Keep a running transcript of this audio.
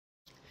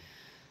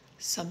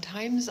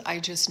Sometimes I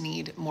just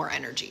need more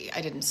energy. I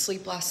didn't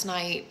sleep last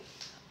night.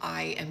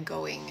 I am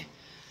going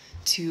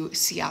to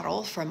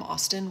Seattle from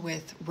Austin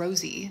with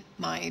Rosie,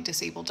 my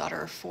disabled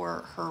daughter,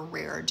 for her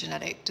rare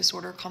genetic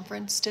disorder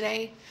conference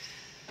today.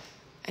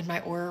 And my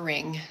Oura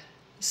ring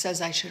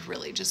says I should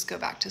really just go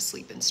back to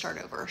sleep and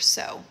start over.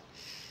 So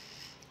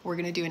we're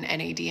going to do an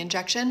NAD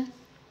injection,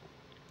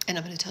 and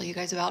I'm going to tell you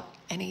guys about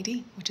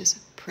NAD, which is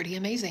pretty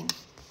amazing.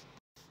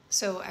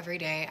 So every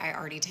day I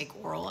already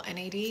take oral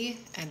NAD,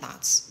 and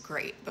that's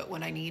great. But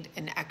when I need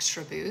an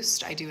extra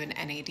boost, I do an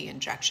NAD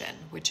injection,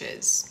 which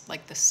is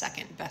like the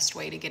second best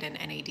way to get an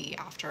NAD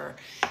after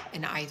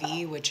an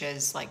IV, which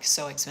is like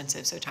so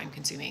expensive, so time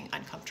consuming,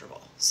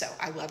 uncomfortable. So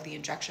I love the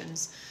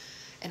injections.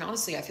 And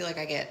honestly, I feel like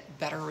I get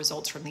better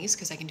results from these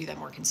because I can do that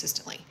more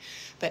consistently.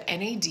 But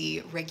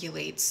NAD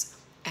regulates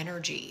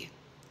energy,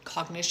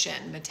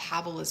 cognition,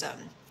 metabolism,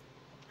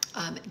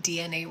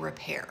 DNA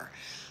repair,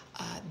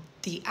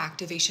 the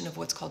activation of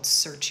what's called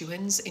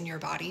sirtuins in your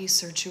body.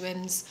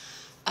 Sirtuins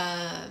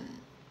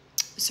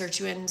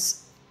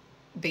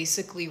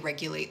basically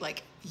regulate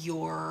like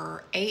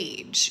your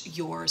age,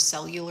 your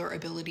cellular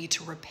ability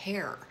to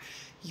repair,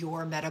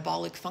 your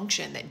metabolic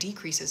function that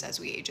decreases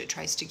as we age. It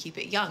tries to keep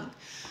it young.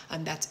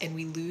 And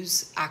we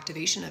lose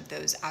activation of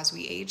those as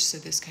we age. So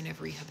this kind of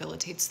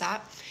rehabilitates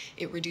that.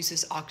 It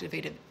reduces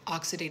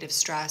oxidative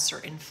stress or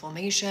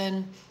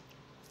inflammation.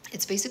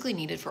 It's basically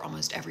needed for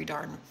almost every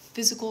darn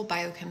physical,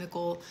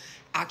 biochemical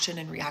action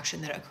and reaction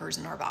that occurs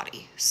in our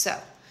body. So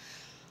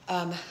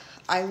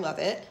I love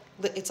it.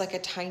 It's like a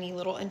tiny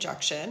little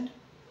injection.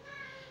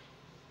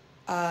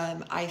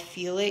 I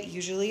feel it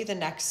usually the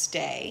next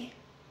day.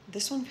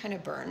 This one kind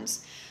of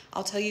burns.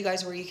 I'll tell you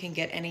guys where you can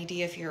get NAD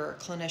if your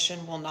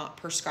clinician will not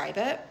prescribe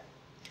it.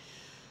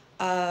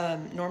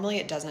 Normally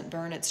it doesn't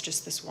burn. It's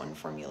just this one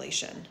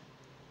formulation.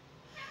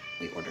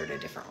 We ordered a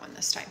different one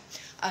this time.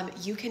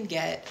 You can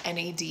get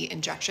NAD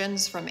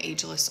injections from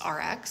Ageless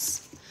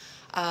RX.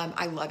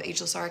 I love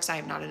Ageless RX. I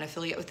am not an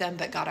affiliate with them,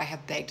 but God, I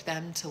have begged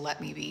them to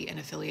let me be an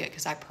affiliate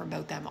because I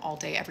promote them all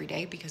day, every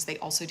day, because they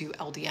also do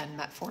LDN,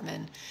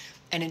 metformin,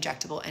 and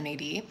injectable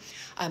NAD.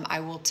 I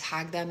will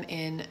tag them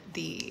in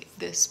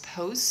this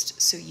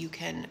post so you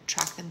can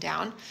track them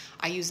down.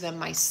 I use them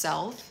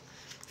myself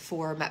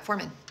for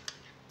metformin.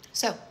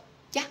 So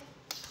yeah,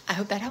 I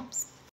hope that helps.